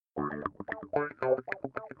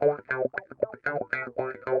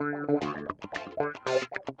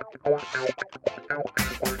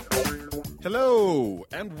Hello,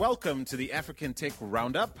 and welcome to the African Tech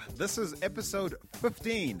Roundup. This is episode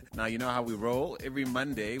 15. Now, you know how we roll. Every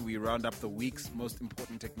Monday, we round up the week's most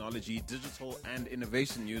important technology, digital, and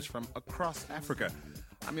innovation news from across Africa.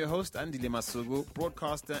 I'm your host, Andile Masugu,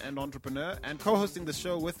 broadcaster and entrepreneur, and co-hosting the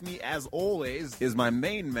show with me, as always, is my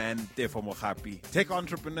main man, Tefo Mohapi, tech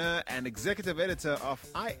entrepreneur and executive editor of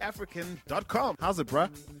iAfrican.com. How's it,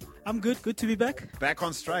 bruh? I'm good. Good to be back. Back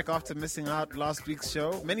on strike after missing out last week's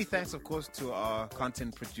show. Many thanks, of course, to our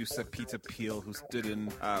content producer, Peter Peel, who stood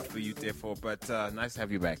in for you, therefore. But nice to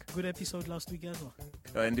have you back. Good episode last week as well.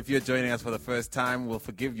 And if you're joining us for the first time, we'll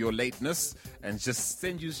forgive your lateness and just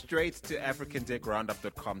send you straight to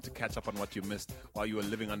africantechroundup.com to catch up on what you missed while you were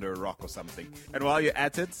living under a rock or something. And while you're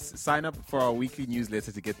at it, sign up for our weekly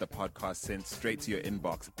newsletter to get the podcast sent straight to your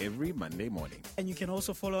inbox every Monday morning. And you can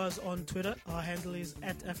also follow us on Twitter. Our handle is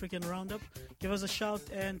 @AfricanRoundup. Give us a shout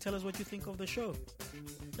and tell us what you think of the show.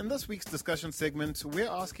 In this week's discussion segment, we're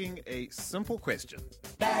asking a simple question.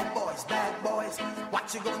 Bad boys,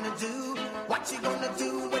 what you gonna do? What you gonna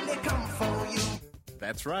do when they come for you?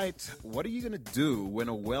 That's right. What are you going to do when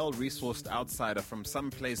a well-resourced outsider from some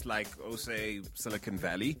place like, say, Silicon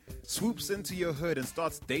Valley swoops into your hood and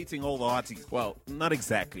starts dating all the hotties? Well, not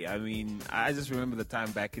exactly. I mean, I just remember the time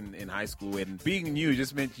back in high school when being new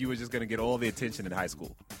just meant you were just going to get all the attention in high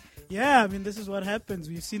school. Yeah, I mean, this is what happens.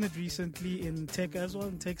 We've seen it recently in tech as well,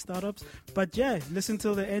 in tech startups. But yeah, listen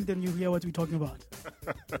till the end and you hear what we're talking about.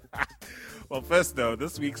 Well, first, though,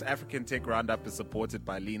 this week's African Tech Roundup is supported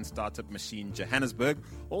by Lean Startup Machine Johannesburg,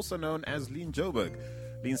 also known as Lean Joburg.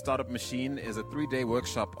 Lean Startup Machine is a 3-day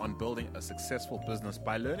workshop on building a successful business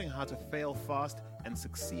by learning how to fail fast and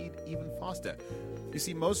succeed even faster. You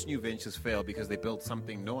see, most new ventures fail because they build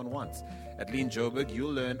something no one wants. At Lean Joburg,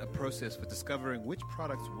 you'll learn a process for discovering which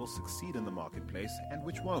products will succeed in the marketplace and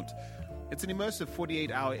which won't. It's an immersive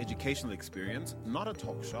 48-hour educational experience, not a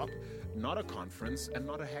talk shop, not a conference, and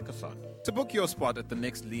not a hackathon. To book your spot at the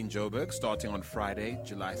next Lean Joburg, starting on Friday,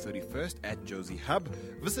 July 31st at Josie Hub,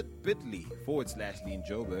 visit bit.ly/Lean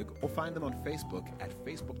Joburg or find them on Facebook at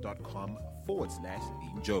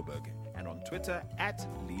facebook.com/Lean Joburg and on Twitter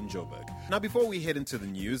 @Lean Joburg. Now, before we head into the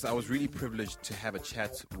news, I was really privileged to have a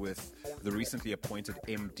chat with the recently appointed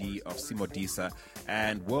MD of Simodisa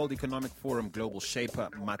and World Economic Forum Global Shaper,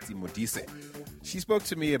 Matsi Modise. She spoke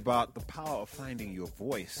to me about the power of finding your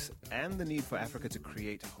voice and the need for Africa to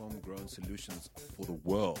create homegrown solutions for the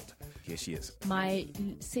world. Here she is. My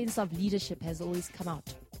sense of leadership has always come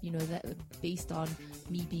out. That based on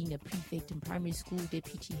me being a prefect in primary school,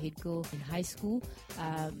 deputy head girl in high school,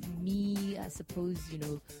 I suppose,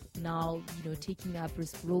 now, taking up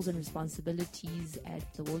roles and responsibilities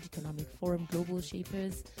at the World Economic Forum Global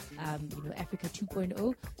Shapers, Africa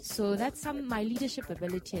 2.0. So that's my leadership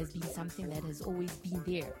ability has been something that has always been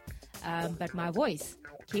there. But my voice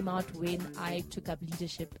came out when I took up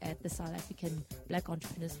leadership at the South African Black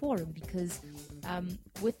Entrepreneurs Forum because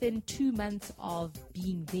within 2 months of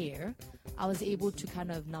being there, I was able to kind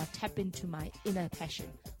of now tap into my inner passion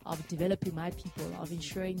of developing my people, of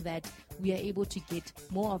ensuring that we are able to get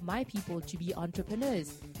more of my people to be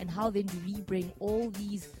entrepreneurs. And how then do we bring all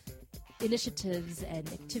these initiatives and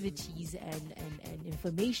activities and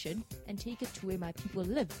information and take it to where my people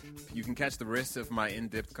live. You can catch the rest of my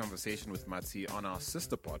in-depth conversation with Matsi on our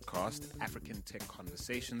sister podcast, African Tech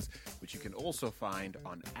Conversations, which you can also find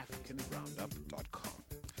on africanroundup.com.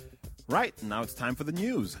 Right, now it's time for the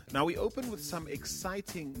news. Now we open with some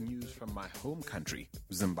exciting news from my home country,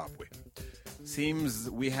 Zimbabwe. Seems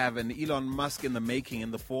we have an Elon Musk in the making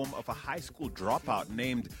in the form of a high school dropout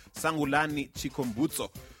named Sangulani Chikumbutso,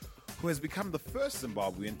 who has become the first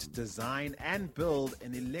Zimbabwean to design and build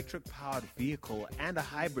an electric-powered vehicle and a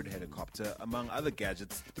hybrid helicopter, among other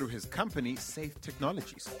gadgets, through his company, Safe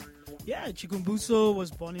Technologies. Yeah, Chikumbutso was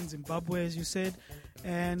born in Zimbabwe, as you said,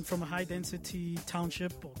 and from a high-density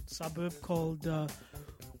township or suburb called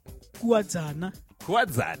Kuadzana.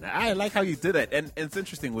 Kuadzana. I like how you did it. And it's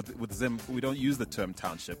interesting, with Zim, we don't use the term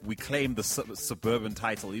township. We claim the suburban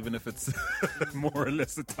title, even if it's more or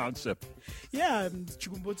less a township. Yeah,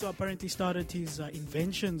 Chikumbutso apparently started his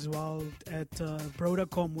inventions while at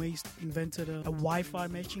Broadcom, where he invented a Wi-Fi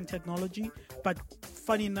matching technology. But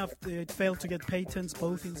funny enough, it failed to get patents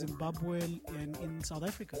both in Zimbabwe and in South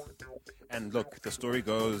Africa. And look, the story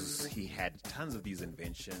goes he had tons of these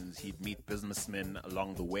inventions. He'd meet businessmen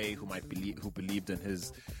along the way who believed in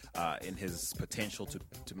his potential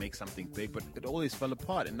to make something big, but it always fell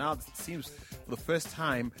apart. And now it seems for the first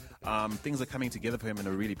time things are coming together for him in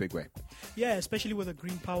a really big way. Yeah, especially with a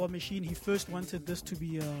green power machine. He first wanted this to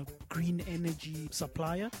be a green energy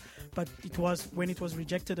supplier, but when it was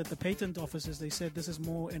rejected at the patent offices, they said this is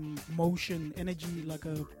more in motion energy, like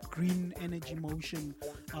a green energy motion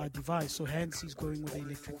device. So hence he's going with an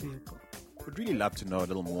electric vehicle. Would really love to know a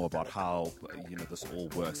little more about how this all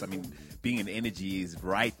works. I mean, being in energy is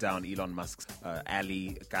right down Elon Musk's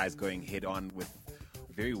alley. Guys going head on with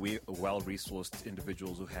very well-resourced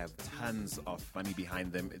individuals who have tons of money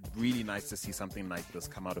behind them. It's really nice to see something like this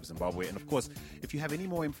come out of Zimbabwe. And of course, if you have any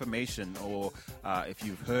more information, or if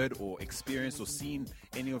you've heard or experienced or seen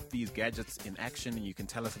any of these gadgets in action, and you can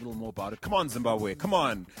tell us a little more about it, come on, Zimbabwe, come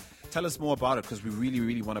on. Tell us more about it, because we really,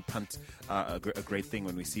 really want to punt a great thing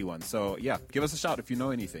when we see one. So, yeah, give us a shout if you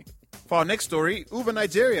know anything. For our next story, Uber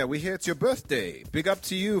Nigeria, we hear it's your birthday. Big up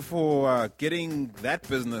to you for getting that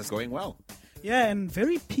business going well. Yeah, and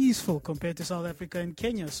very peaceful compared to South Africa and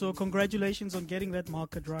Kenya. So congratulations on getting that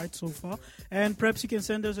market right so far. And perhaps you can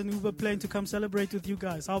send us an Uber plane to come celebrate with you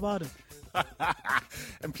guys. How about it?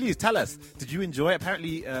 And please tell us, did you enjoy?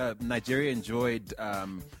 Apparently, Nigeria enjoyed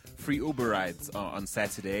free Uber rides on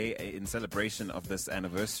Saturday in celebration of this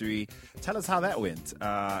anniversary. Tell us how that went,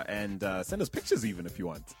 and send us pictures even if you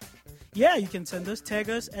want. Yeah, you can send us, tag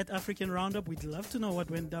us at African Roundup. We'd love to know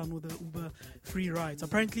what went down with the Uber free rides.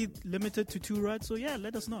 Apparently limited to 2 rides, so yeah,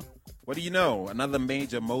 let us know. What do you know? Another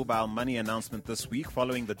major mobile money announcement this week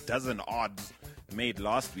following the dozen odds made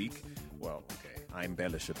last week. Well, okay, I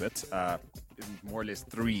embellish a bit. More or less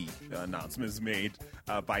 3 announcements made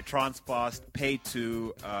by Transfast,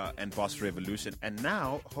 Pay2, and Boss Revolution. And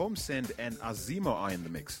now HomeSend and Azimo are in the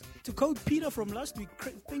mix. To quote Peter from last week,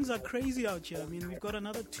 things are crazy out here. I mean, we've got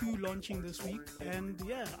another 2 launching this week. And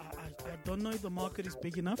yeah, I don't know if the market is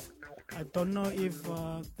big enough. I don't know if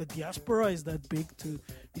the diaspora is that big to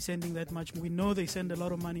be sending that much. We know they send a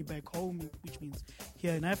lot of money back home, which means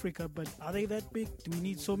here in Africa. But are they that big? Do we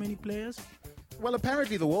need so many players? Well,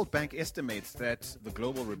 apparently the World Bank estimates that the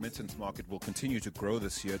global remittance market will continue to grow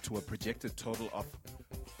this year to a projected total of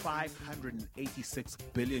 $586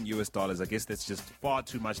 billion. I guess that's just far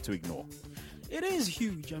too much to ignore. It is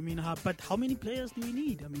huge. I mean, but how many players do we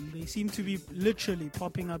need? I mean, they seem to be literally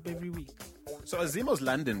popping up every week. So Azimo's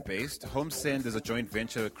London-based. HomeSend is a joint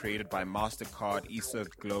venture created by MasterCard,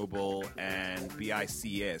 eCert Global, and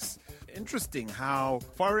BICS. Interesting how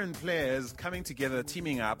foreign players coming together,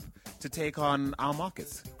 teaming up to take on our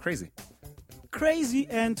markets. Crazy.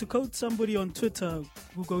 And to quote somebody on Twitter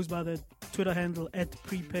who goes by the Twitter handle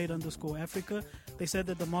 @prepaid_Africa, they said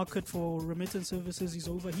that the market for remittance services is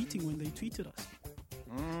overheating when they tweeted us.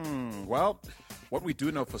 Well, what we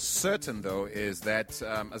do know for certain, though, is that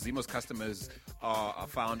Azimo's customers are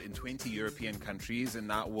found in 20 European countries, and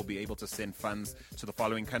now will be able to send funds to the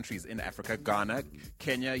following countries in Africa: Ghana,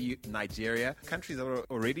 Kenya, Nigeria, countries that are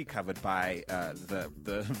already covered by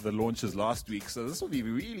the launches last week. So this will be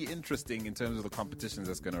really interesting in terms of the competitions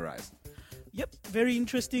that's going to rise. Yep, very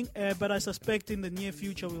interesting, but I suspect in the near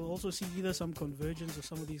future we'll also see either some convergence or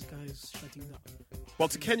some of these guys shutting down. Well,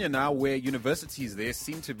 to Kenya now, where universities there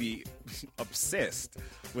seem to be obsessed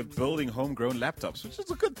with building homegrown laptops, which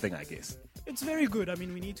is a good thing, I guess. It's very good. I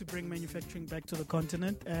mean, we need to bring manufacturing back to the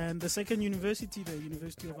continent, and the second university, the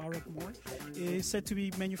University of Arab Moi, is said to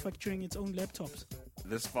be manufacturing its own laptops.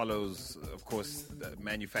 This follows, of course, the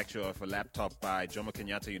manufacture of a laptop by Jomo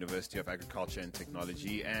Kenyatta University of Agriculture and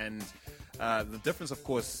Technology, and the difference, of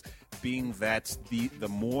course, being that the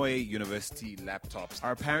Moi University laptops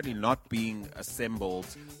are apparently not being assembled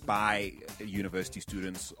by university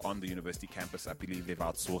students on the university campus. I believe they've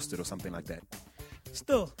outsourced it or something like that.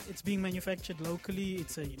 Still, it's being manufactured locally.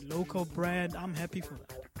 It's a local brand. I'm happy for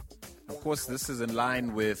that. Of course, this is in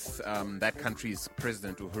line with that country's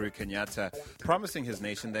president, Uhuru Kenyatta, promising his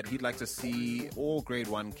nation that he'd like to see all grade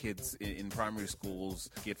 1 kids in primary schools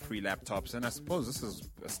get free laptops. And I suppose this is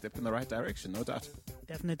a step in the right direction, no doubt.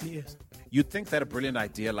 Definitely is. You'd think that a brilliant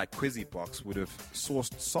idea like QuizyBox would have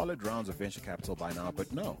sourced solid rounds of venture capital by now,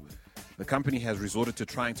 but no. The company has resorted to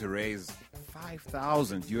trying to raise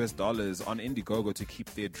 $5,000 on Indiegogo to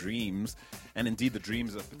keep their dreams, and indeed the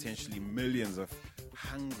dreams of potentially millions of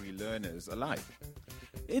hungry learners, alive.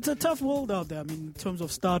 it's a tough world out there. I mean, in terms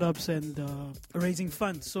of startups and raising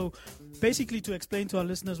funds. So, basically, to explain to our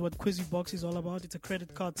listeners what QuizyBox is all about, it's a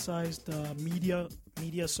credit card-sized media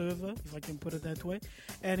server, if I can put it that way,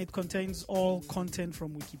 and it contains all content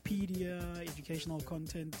from Wikipedia, educational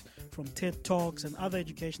content from TED Talks, and other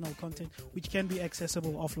educational content which can be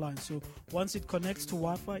accessible offline. So, once it connects to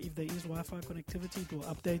Wi-Fi, if there is Wi-Fi connectivity, it will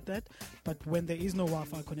update that. But when there is no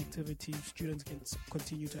Wi-Fi connectivity, students can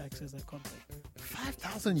continue to access that content.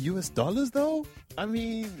 $5,000 though? I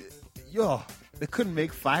mean, they couldn't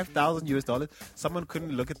make $5,000. Someone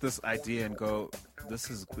couldn't look at this idea and go, this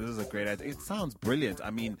is a great idea. It sounds brilliant.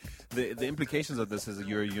 I mean, the implications of this is that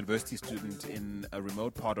you're a university student in a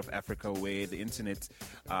remote part of Africa where the internet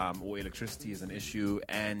or electricity is an issue,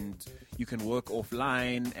 and you can work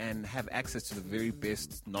offline and have access to the very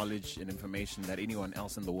best knowledge and information that anyone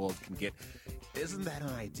else in the world can get. Isn't that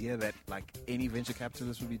an idea that like any venture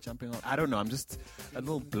capitalist would be jumping on? I don't know. I'm just a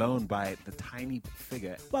little blown by the tiny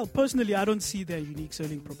figure. Well, personally, I don't see their unique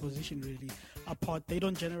selling proposition really. Apart, they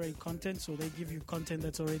don't generate content, so they give you content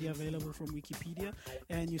that's already available from Wikipedia,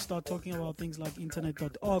 and you start talking about things like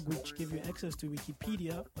internet.org, which give you access to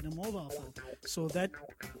Wikipedia on a mobile phone. So that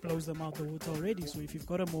blows them out the water already. So if you've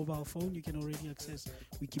got a mobile phone, you can already access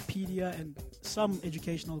Wikipedia and some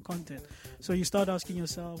educational content. So you start asking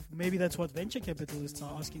yourself, maybe that's what venture capitalists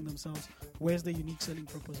are asking themselves, where's the unique selling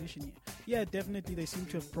proposition here? Yeah, definitely they seem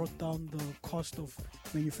to have brought down the cost of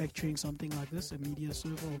manufacturing something like this, a media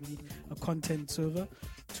server or a content server,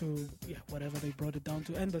 to whatever they brought it down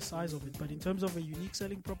to, and the size of it. But in terms of a unique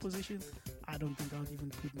selling proposition, I don't think I would even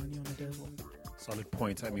put money on it as well. Solid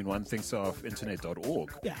point. I mean, one thinks of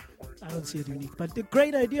internet.org. Yeah, I don't see it unique. But a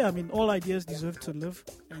great idea. I mean, all ideas deserve to live,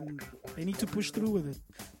 and they need to push through with it.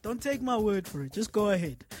 Don't take my word for it. Just go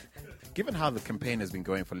ahead. Given how the campaign has been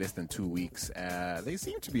going for less than 2 weeks, they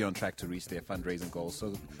seem to be on track to reach their fundraising goals.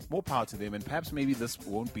 So more power to them. And perhaps maybe this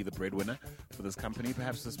won't be the breadwinner for this company.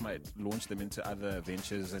 Perhaps this might launch them into other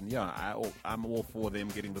ventures. And I'm all for them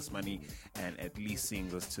getting this money and at least seeing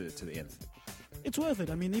this to the end. It's worth it.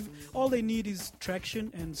 I mean, if all they need is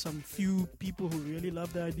traction and some few people who really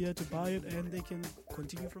love the idea to buy it, and they can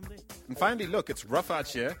continue from there. And finally, look, it's rough out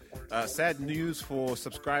here. Sad news for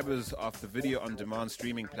subscribers of the video on demand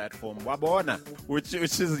streaming platform Wabona, which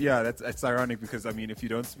is that's ironic because I mean, if you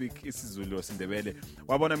don't speak isiZulu or Sindebele,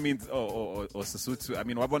 Wabona means or Sesotho. I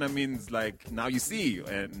mean, Wabona means like now you see,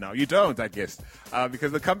 and now you don't, I guess,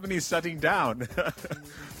 because the company is shutting down.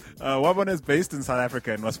 Wabona is based in South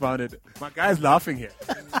Africa and was founded. My guy's laughing here.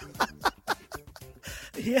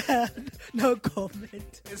 Yeah, no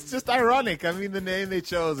comment. It's just ironic. I mean, the name they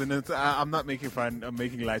chose, and I'm not making fun. I'm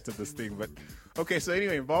making light of this thing, but okay. So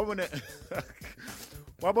anyway, Wabona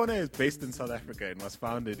is based in South Africa and was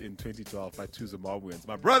founded in 2012 by two Zimbabweans,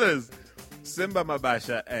 my brothers, Simba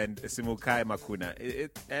Mabasha and Simukai Makuna.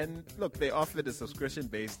 And look, they offered a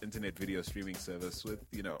subscription-based internet video streaming service with,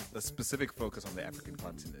 a specific focus on the African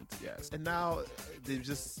continent. Yes. And now they've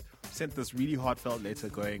just sent this really heartfelt letter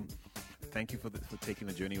going, thank you for taking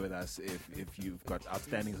the journey with us. If you've got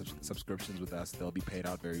outstanding subscriptions with us, they'll be paid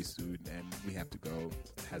out very soon, and we have to go.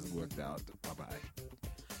 It hasn't worked out. Bye-bye.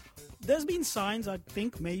 There's been signs, I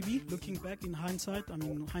think, maybe, looking back in hindsight. I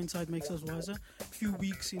mean, hindsight makes us wiser. A few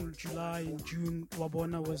weeks in July and June,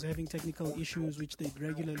 Wabona was having technical issues, which they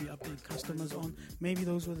regularly update customers on. Maybe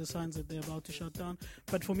those were the signs that they're about to shut down.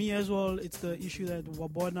 But for me as well, it's the issue that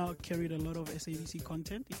Wabona carried a lot of SABC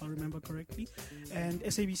content, if I remember correctly. And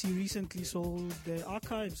SABC recently sold their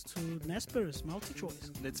archives to Naspers,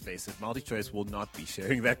 MultiChoice. Let's face it, MultiChoice will not be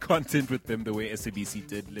sharing that content with them the way SABC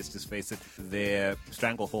did. Let's just face it, their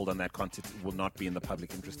stranglehold on that content will not be in the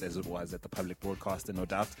public interest as it was at the public broadcaster, no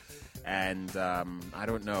doubt. And I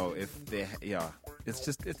don't know if it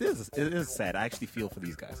is sad. I actually feel for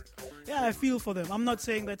these guys. Yeah, I feel for them. I'm not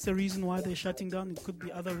saying that's the reason why they're shutting down. It could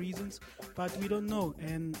be other reasons, but we don't know.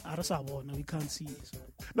 And we can't see it.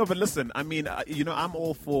 No, but listen, I mean, I'm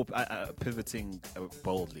all for pivoting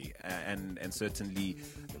boldly, and certainly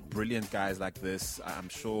brilliant guys like this. I'm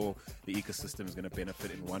sure the ecosystem is going to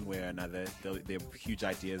benefit in one way or another. They have huge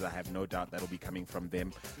ideas. I have no doubt that'll be coming from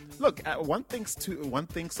them. Look, one thinks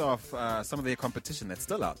of some of their competition that's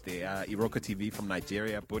still out there. Iroko TV from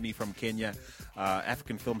Nigeria, Buni from Kenya,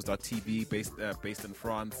 AfricanFilms.tv based in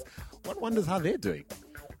France. One wonders how they're doing.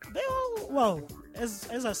 They all, well,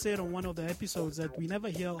 as I said on one of the episodes, that we never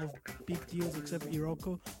hear of big deals except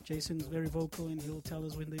Iroko. Jason's very vocal and he'll tell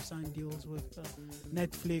us when they've signed deals with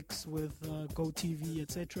Netflix, with GoTV,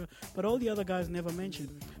 etc. But all the other guys never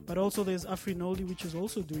mentioned. But also there's Afrinoli, which is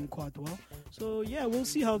also doing quite well. So yeah, we'll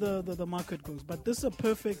see how the market goes. But this is a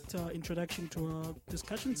perfect introduction to our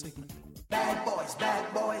discussion segment. Bad boys, boys,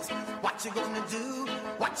 bad boys. What you gonna do?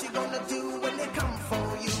 What you gonna do when they come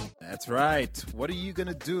for you? That's right. What are you going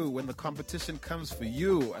to do when the competition comes for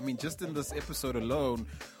you? I mean, just in this episode alone,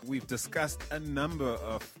 we've discussed a number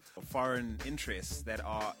of foreign interests that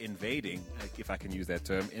are invading, if I can use that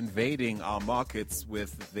term, invading our markets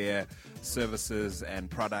with their services and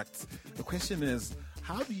products. The question is,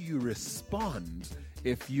 how do you respond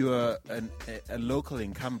if you're a local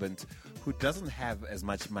incumbent who doesn't have as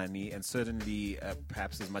much money and certainly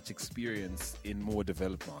perhaps as much experience in more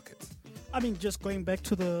developed markets? I mean, just going back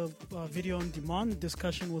to the video on demand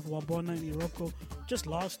discussion with Wabona and Iroko, just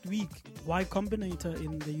last week, Y Combinator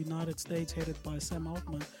in the United States, headed by Sam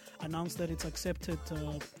Altman, announced that it's accepted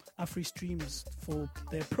AfriStreams for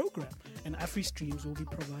their program. And AfriStreams will be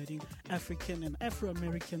providing African and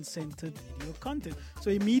Afro-American centered video content.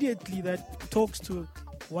 So immediately that talks to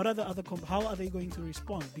what are the other how are they going to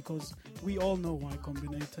respond? Because we all know Y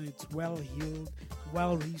Combinator, it's well-heeled,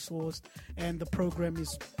 well-resourced, and the program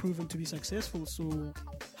is proven to be successful. So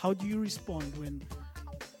how do you respond when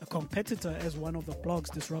a competitor, as one of the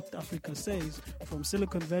blogs, Disrupt Africa, says, from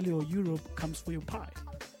Silicon Valley or Europe, comes for your pie?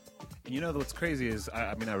 And you know what's crazy is,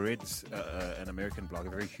 I read an American blog, a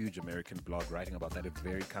very huge American blog, writing about that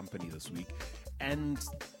very company this week, and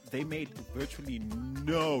they made virtually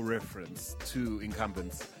no reference to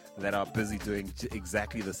incumbents that are busy doing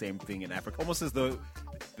exactly the same thing in Africa, almost as though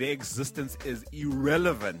their existence is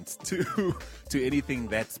irrelevant to anything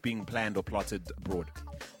that's being planned or plotted abroad.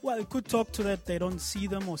 Well, it could talk to that they don't see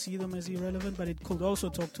them or see them as irrelevant, but it could also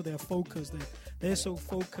talk to their focus, that they're so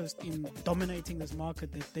focused in dominating this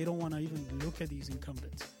market that they don't want to even look at these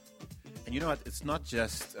incumbents. And you know what? It's not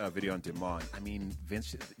just video on demand. I mean,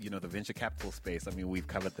 the venture capital space. I mean, we've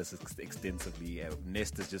covered this extensively.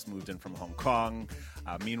 Nest has just moved in from Hong Kong.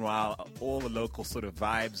 Meanwhile, all the local sort of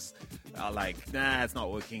vibes are like, nah, it's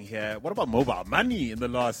not working here. What about mobile money in the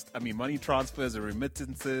last? I mean, money transfers and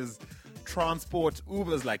remittances. Transport,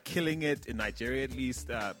 Uber's like killing it in Nigeria, at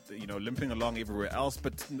least, limping along everywhere else.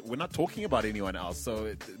 But we're not talking about anyone else.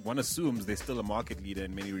 So one assumes they're still a market leader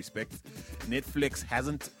in many respects. Netflix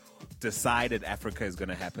hasn't decided Africa is going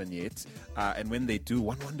to happen yet. And when they do,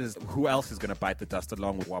 one wonders who else is going to bite the dust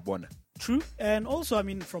along with Wabona. True. And also, I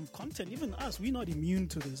mean, from content, even us, we're not immune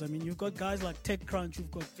to this. I mean, you've got guys like TechCrunch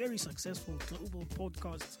who've got very successful global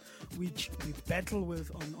podcasts, which we battle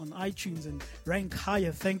with on iTunes and rank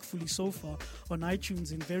higher, thankfully, so far on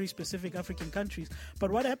iTunes in very specific African countries.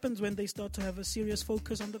 But what happens when they start to have a serious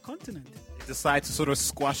focus on the continent? They decide to sort of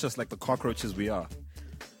squash us like the cockroaches we are.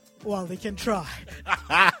 Well, they can try.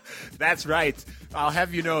 That's right. I'll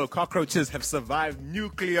have you know, cockroaches have survived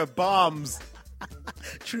nuclear bombs.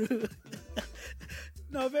 True.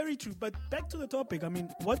 No, very true. But back to the topic. I mean,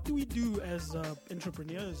 what do we do as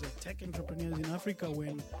entrepreneurs, tech entrepreneurs in Africa,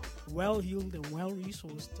 when well-heeled and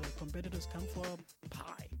well-resourced competitors come for a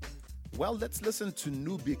pie? Well, let's listen to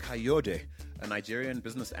Nubi Kayode, a Nigerian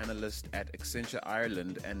business analyst at Accenture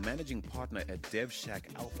Ireland and managing partner at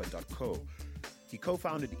DevShackAlpha.co. He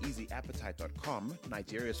co-founded EasyAppetite.com,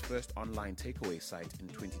 Nigeria's first online takeaway site, in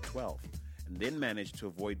 2012, and then managed to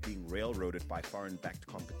avoid being railroaded by foreign-backed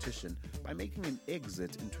competition by making an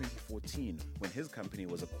exit in 2014 when his company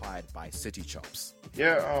was acquired by City Chops.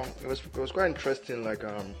 Yeah, it was quite interesting,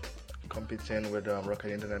 competing with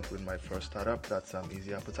Rocket Internet with my first startup. That's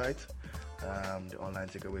Easy Appetite, the online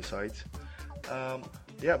takeaway site.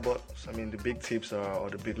 But I mean, the big tips or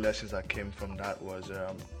the big lessons that came from that was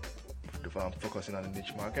focusing on the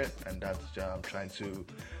niche market, and that's trying to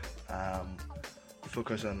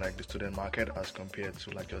focus on the student market as compared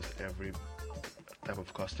to just every type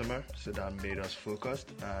of customer. So that made us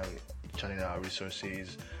focused, channeling our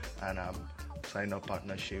resources and signing up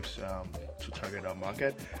partnerships to target our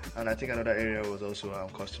market. And I think another area was also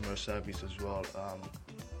customer service as well.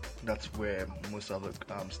 That's where most of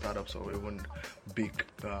the startups or even big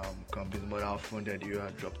companies, more funded, you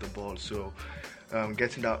had dropped the ball. So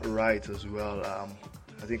getting that right as well,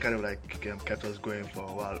 I think kept us going for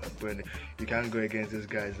a while. When you can't go against these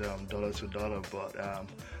guys dollar to dollar, but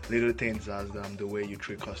little things as the way you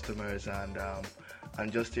treat customers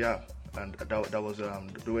and just and that was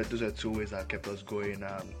those are two ways that kept us going,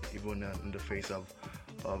 even in the face of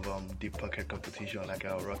deep pocket competition like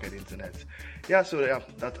our Rocket Internet. I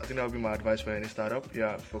think that would be my advice for any startup.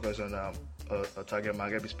 Focus on a target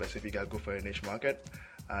market, be specific, go for a niche market,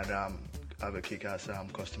 and have a kick-ass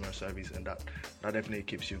customer service, and that definitely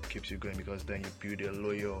keeps you going, because then you build a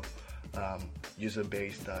loyal user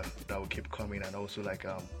base that will keep coming, and also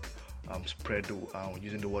spread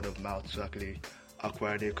using the word of mouth to actually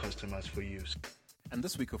acquire their customers for you. And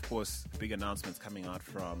this week, of course, big announcements coming out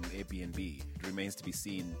from Airbnb. It remains to be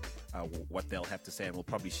seen what they'll have to say, and we'll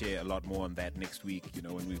probably share a lot more on that next week, you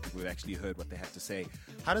know, when we've actually heard what they have to say.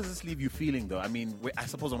 How does this leave you feeling, though? I mean, I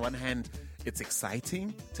suppose on one hand, it's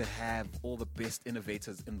exciting to have all the best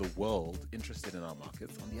innovators in the world interested in our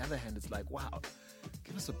markets. On the other hand, it's like, wow,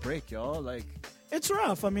 give us a break, y'all. Like, it's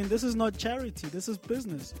rough. I mean, this is not charity. This is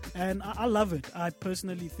business. And I love it. I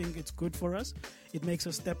personally think it's good for us. It makes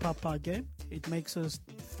us step up our game. It makes us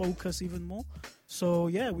focus even more. So,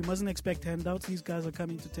 yeah, we mustn't expect handouts. These guys are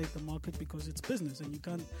coming to take the market because it's business. And you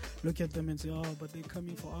can't look at them and say, oh, but they're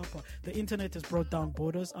coming for our part. The internet has brought down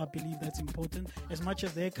borders. I believe that's important. As much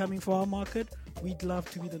as they're coming for our market, we'd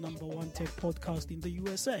love to be the #1 tech podcast in the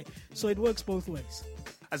USA. So it works both ways.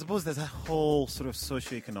 I suppose there's a whole sort of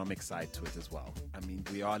socioeconomic side to it as well. I mean,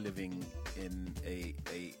 we are living in a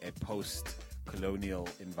post-colonial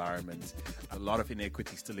environment. A lot of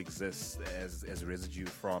inequity still exists as residue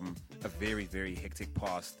from a very, very hectic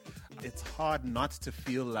past. It's hard not to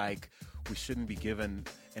feel like we shouldn't be given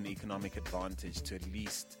an economic advantage to at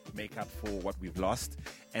least make up for what we've lost.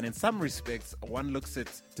 And in some respects, one looks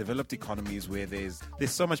at developed economies where there's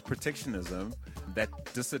so much protectionism that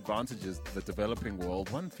disadvantages the developing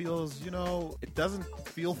world. One feels, you know, it doesn't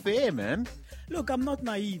feel fair, man. Look, I'm not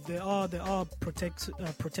naive. There are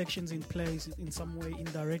protections in place in some way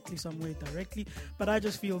indirectly, some way directly. But I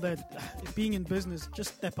just feel that being in business,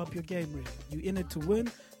 just step up your game, really. You're in it to win.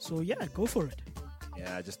 So, yeah, go for it.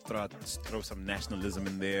 Yeah, just throw some nationalism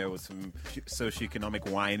in there with some socioeconomic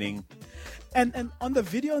whining. And on the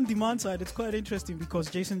video on demand side, it's quite interesting because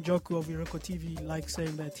Jason Joku of Iroko TV likes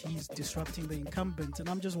saying that he's disrupting the incumbent. And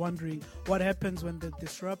I'm just wondering what happens when the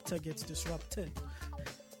disruptor gets disrupted.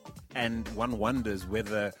 And one wonders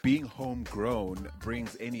whether being homegrown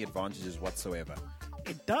brings any advantages whatsoever.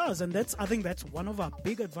 It does, and I think that's one of our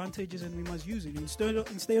big advantages, and we must use it.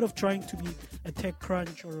 Instead of trying to be a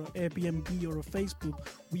TechCrunch or an Airbnb or a Facebook,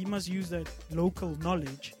 we must use that local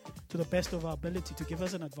knowledge to the best of our ability to give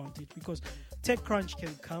us an advantage. Because TechCrunch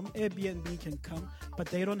can come, Airbnb can come, but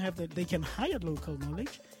they don't have that. They can hire local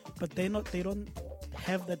knowledge, but they don't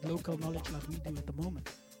have that local knowledge like we do at the moment.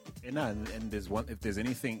 And if there's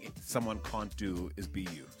anything someone can't do is be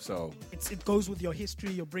you. So it goes with your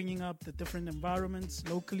history. You're bringing up the different environments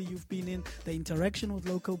locally you've been in, the interaction with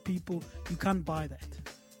local people. You can't buy that.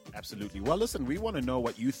 Absolutely. Well, listen, we want to know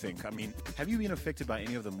what you think. I mean, have you been affected by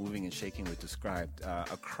any of the moving and shaking we described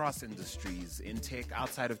across industries, in tech,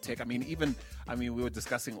 outside of tech? I mean, we were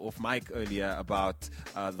discussing off mic earlier about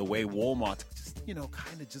the way Walmart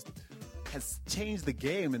just has changed the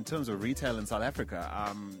game in terms of retail in South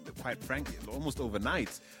Africa. Quite frankly, almost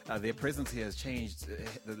overnight, their presence here has changed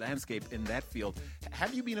the landscape in that field.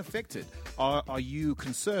 Have you been affected? Are you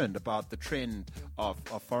concerned about the trend of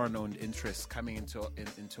foreign-owned interests coming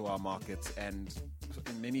into our markets and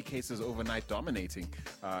in many cases overnight dominating?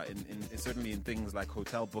 Certainly in things like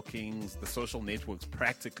hotel bookings, the social networks.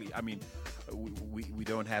 Practically, I mean, we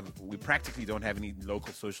practically don't have any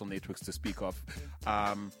local social networks to speak of.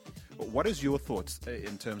 What is your thoughts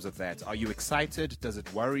in terms of that? Are you excited? Does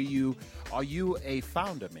it worry you? Are you a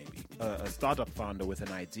founder, maybe a startup founder with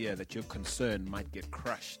an idea that you're concerned might get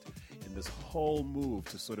crushed in this whole move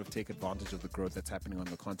to sort of take advantage of the growth that's happening on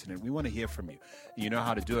the continent? We want to hear from you. You know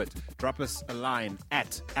how to do it. Drop us a line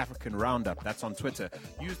at African Roundup. That's on Twitter.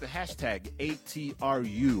 Use the hashtag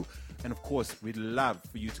ATRU. And of course, we'd love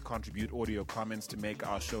for you to contribute audio comments to make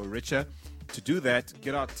our show richer. To do that,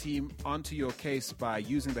 get our team onto your case by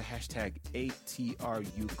using the hashtag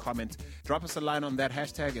ATRUcomment. Drop us a line on that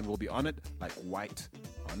hashtag and we'll be on it like white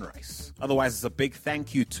on rice. Otherwise, it's a big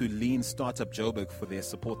thank you to Lean Startup Joburg for their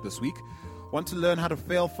support this week. Want to learn how to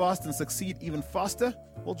fail fast and succeed even faster?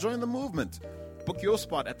 Well, join the movement. Book your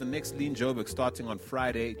spot at the next Lean Joburg starting on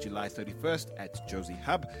Friday, July 31st at Josie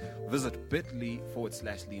Hub. Visit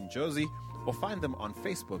bit.ly/Lean Josie or find them on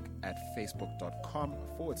Facebook at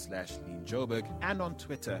facebook.com/Lean Joburg and on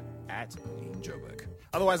Twitter at Lean Joburg.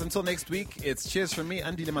 Otherwise, until next week, it's cheers from me,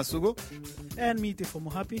 Andile Masugu. And me, Tifo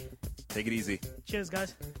Mohapi. Take it easy. Cheers,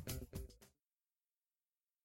 guys.